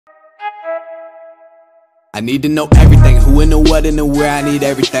I need to know everything, who and the what and the where, I need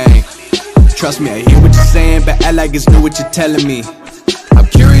everything. Trust me, I hear what you're saying, but act like it's new what you're telling me. I'm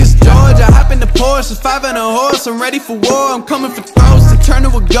curious, George, I hop in the Porsche, 5 on a horse, I'm ready for war, I'm coming for throats, to turn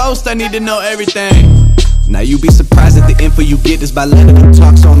to a ghost, I need to know everything. Now you be surprised at the info you get is by letting them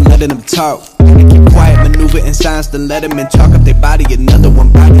talk, so I'm letting them talk. They keep quiet, maneuver in silence to let them in, chalk up their body, another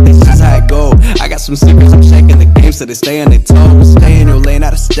one body, this is how it go. I got some secrets, I'm shaking the game so they stay on their toes. Stay in your lane,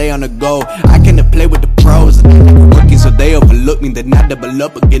 I to stay on the go. I can play with the pros, and I'm working so they overlook me. They're not double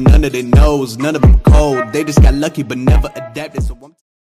up or get none of their nose. None of them cold, they just got lucky but never adapted, so I'm